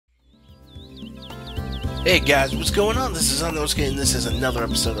Hey guys, what's going on? This is Unknownski, and this is another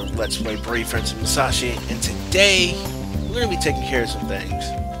episode of Let's Play Brave Friends of Musashi, and today we're going to be taking care of some things.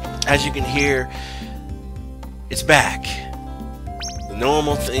 As you can hear, it's back. The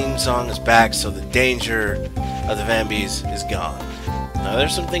normal theme song is back, so the danger of the Vambies is gone. Now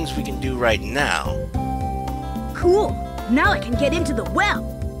there's some things we can do right now. Cool! Now I can get into the well!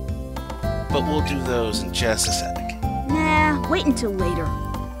 But we'll do those in just a sec. Nah, wait until later.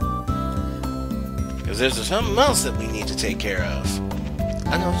 Because there's something else that we need to take care of.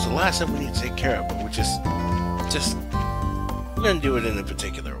 I know it's the last thing we need to take care of, but we're we're going to do it in a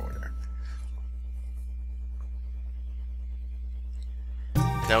particular order.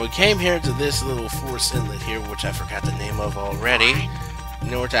 Now we came here to this little forest inlet here, which I forgot the name of already,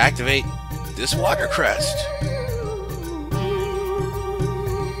 in order to activate this water crest.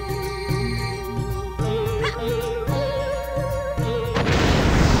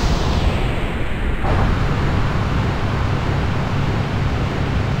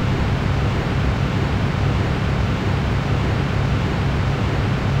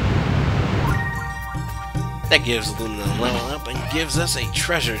 That gives Luna a level up and gives us a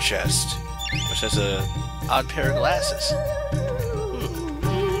treasure chest, which has a odd pair of glasses.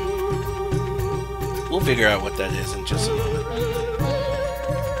 We'll figure out what that is in just a moment.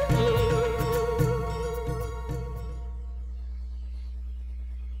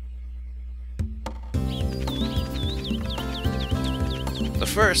 But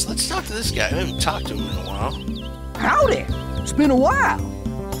first, let's talk to this guy. I haven't talked to him in a while. Howdy! It's been a while.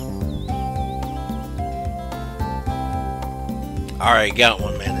 Alright, got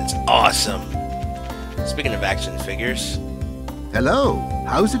one, man. It's awesome. Speaking of action figures, Hello.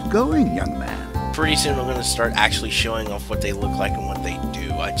 How's it going, young man? pretty soon I'm going to start actually showing off what they look like and what they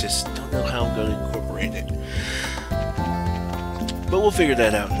do. I just don't know how I'm going to incorporate it. But we'll figure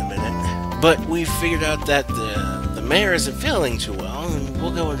that out in a minute. But we figured out that the mayor isn't feeling too well, and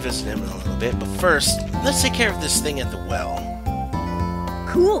we'll go and visit him in a little bit. But first, let's take care of this thing at the well.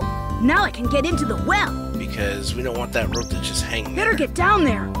 Cool! Now I can get into the well! Because we don't want that rope to just hang there. Better get down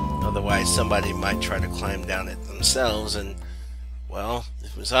there! Otherwise, somebody might try to climb down it themselves, and, well,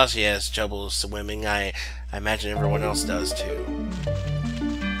 if Musashi has trouble swimming, I imagine everyone else does too.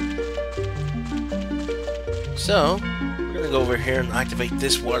 So, we're going to go over here and activate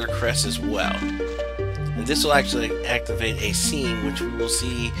this water crest as well. And this will actually activate a scene which we will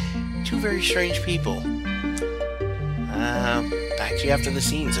see two very strange people. Back to you after the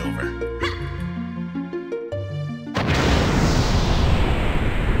scene's over.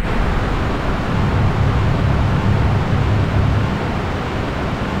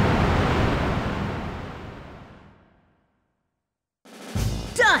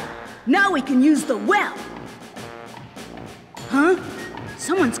 Done! Now we can use the well! Huh?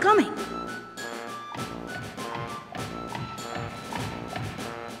 Someone's coming.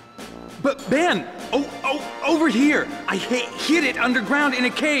 But Ben, over here. I hid it underground in a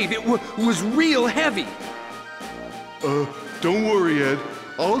cave. It was real heavy. Don't worry, Ed.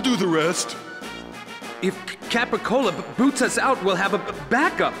 I'll do the rest. If Capricola boots us out, we'll have a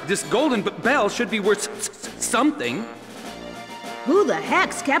backup. This golden bell should be worth something. Who the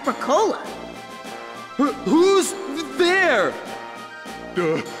heck's Capricola? Who's there?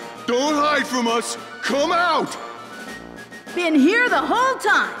 Don't hide from us. Come out! Been here the whole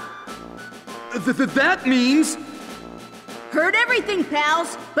time! That means... Heard everything,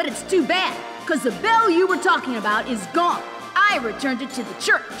 pals, but it's too bad, because the bell you were talking about is gone. I returned it to the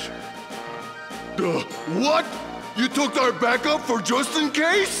church. What? You took our backup for just in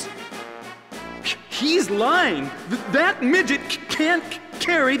case? He's lying. That midget can't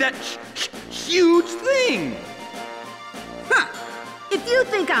carry that huge thing. Huh. If you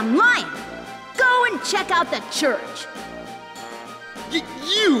think I'm lying, go and check out the church.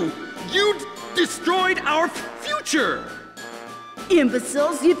 You destroyed our future.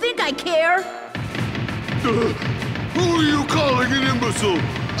 Imbeciles, you think I care? Who are you calling an imbecile?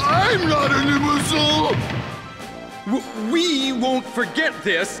 I'm not an imbecile! We won't forget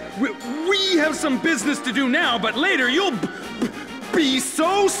this. We have some business to do now, but later you'll be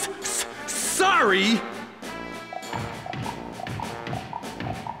so sorry.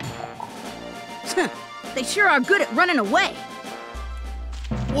 They sure are good at running away.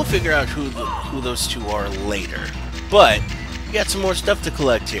 We'll figure out who those two are later. But we got some more stuff to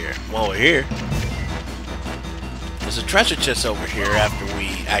collect here while we're here. There's a treasure chest over here after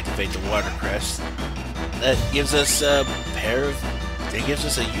we activate the water crest. That gives us a it gives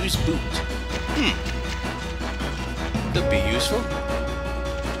us a used boot. Could be useful.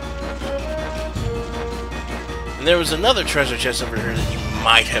 And there was another treasure chest over here that you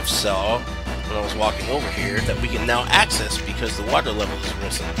might have saw. when I was walking over here that we can now access because the water level is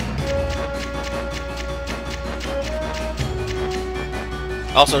risen.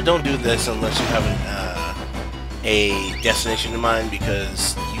 Also, don't do this unless you have a destination in mind,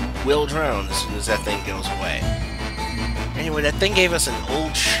 because you will drown as soon as that thing goes away. Anyway, that thing gave us an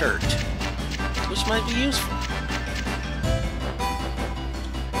old shirt, which might be useful.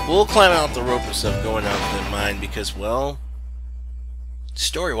 We'll climb out the rope instead of going out the mine because, well,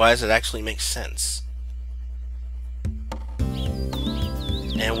 story-wise, it actually makes sense.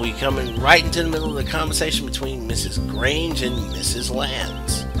 And we come in right into the middle of the conversation between Mrs. Grange and Mrs.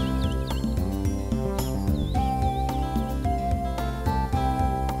 Lambs.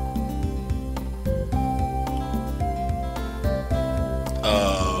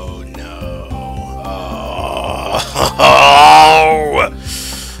 Oh no.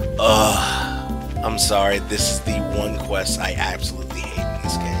 Oh. I'm sorry, this is the one quest I absolutely hate in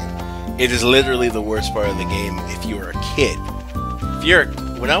this game. It is literally the worst part of the game if you're a kid.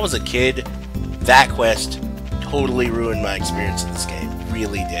 When I was a kid, that quest totally ruined my experience in this game.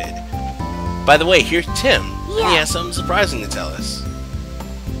 Really did. By the way, here's Tim. Yeah. He has something surprising to tell us.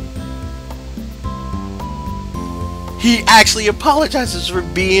 He actually apologizes for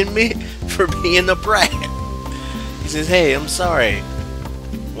being a brat. He says, "Hey, I'm sorry.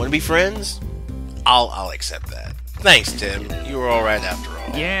 Want to be friends? I'll accept that. Thanks, Tim. You were all right after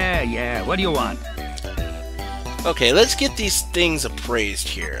all." Yeah. What do you want? Okay, let's get these things appraised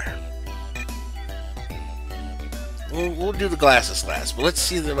here. We'll do the glasses last, but let's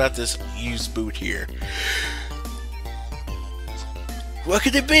see about this used boot here. What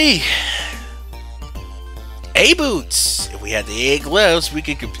could it be? A boots! If we had the A gloves, we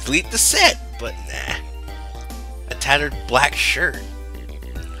could complete the set, but nah. A tattered black shirt.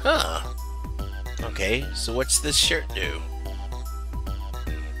 Huh. Okay, so what's this shirt do?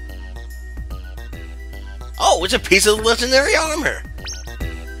 Oh, it's a piece of legendary armor!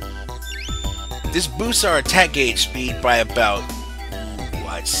 This boosts our attack gauge speed by about,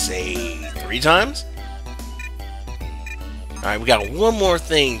 I'd say, 3 times? Alright, we got one more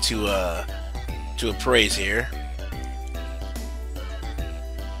thing to appraise here.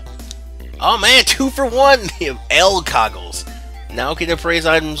 Oh man, 2 for 1! The L coggles. Now can appraise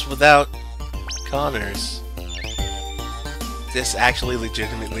items without Connors. This actually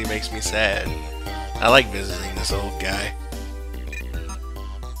legitimately makes me sad. I like visiting this old guy.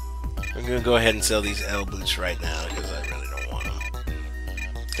 I'm gonna go ahead and sell these L boots right now because I really don't want them.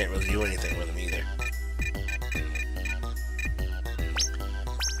 Can't really do anything with them either.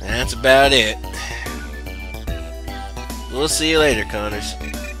 That's about it. We'll see you later, Connors.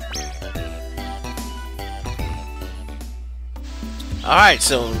 Alright,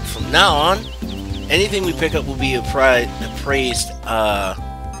 so from now on, anything we pick up will be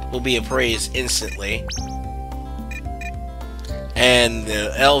appraised instantly. And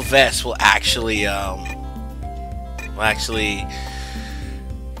the L vest will actually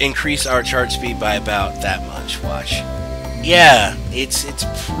increase our charge speed by about that much. Watch. Yeah, it's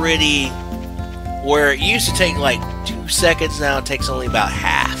pretty. Where it used to take like 2 seconds, now it takes only about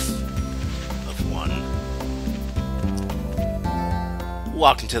half of one.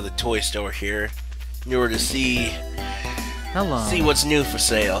 Walk into the toy store here in order to see what's new for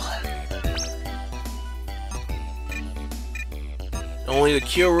sale. Only the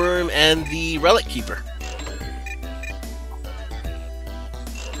Cure Room and the Relic Keeper.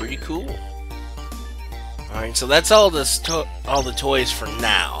 Pretty cool. Alright, so that's all the toys for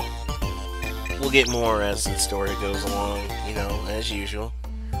now. We'll get more as the story goes along, you know, as usual.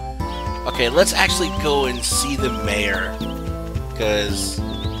 Okay, let's actually go and see the mayor. Because,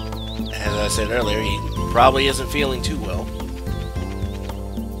 as I said earlier, he probably isn't feeling too well.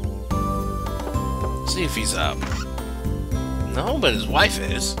 See if he's up. No, but his wife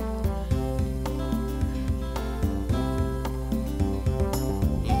is.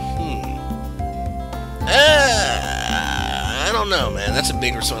 I don't know, man. That's a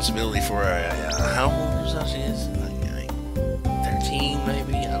big responsibility for how old Musashi is? Like 13,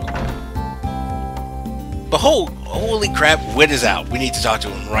 maybe? I don't know. But holy crap, Wit is out. We need to talk to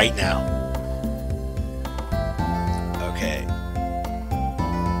him right now. Okay.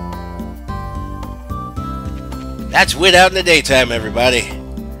 That's Wit out in the daytime, everybody.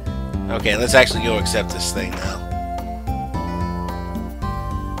 Okay, let's actually go accept this thing now.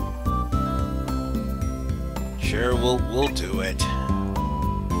 Sure, we'll do it.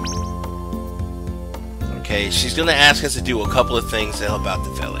 Okay, she's gonna ask us to do a couple of things to help out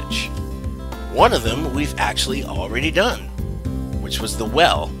the village. One of them we've actually already done, which was the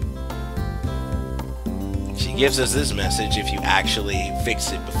well. She he gives us this message if you actually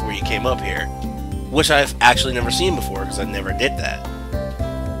fix it before you came up here. Which I've actually never seen before, because I never did that.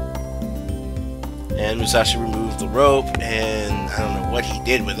 And Musashi removed the rope, and I don't know what he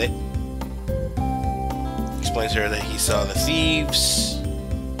did with it. Explains to her that he saw the thieves.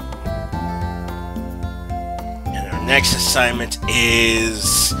 And our next assignment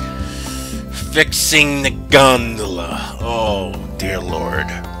is fixing the gondola. Oh, dear Lord.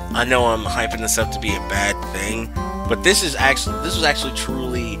 I know I'm hyping this up to be a bad thing, but this was actually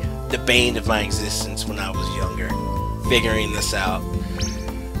truly the bane of my existence when I was younger, figuring this out.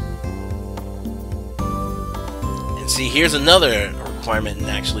 And see, here's another requirement in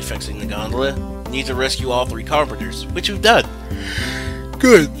actually fixing the gondola. You need to rescue all 3 carpenters, which you've done.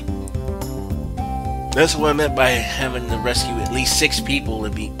 Good. That's what I meant by having to rescue at least 6 people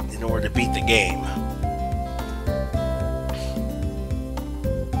in order to beat the game.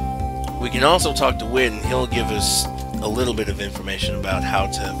 We can also talk to Wit, and he'll give us a little bit of information about how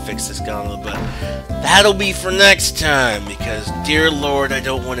to fix this gondola, but that'll be for next time, because dear Lord, I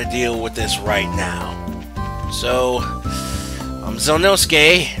don't want to deal with this right now. So, I'm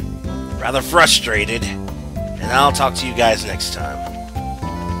Zonosuke, rather frustrated, and I'll talk to you guys next time.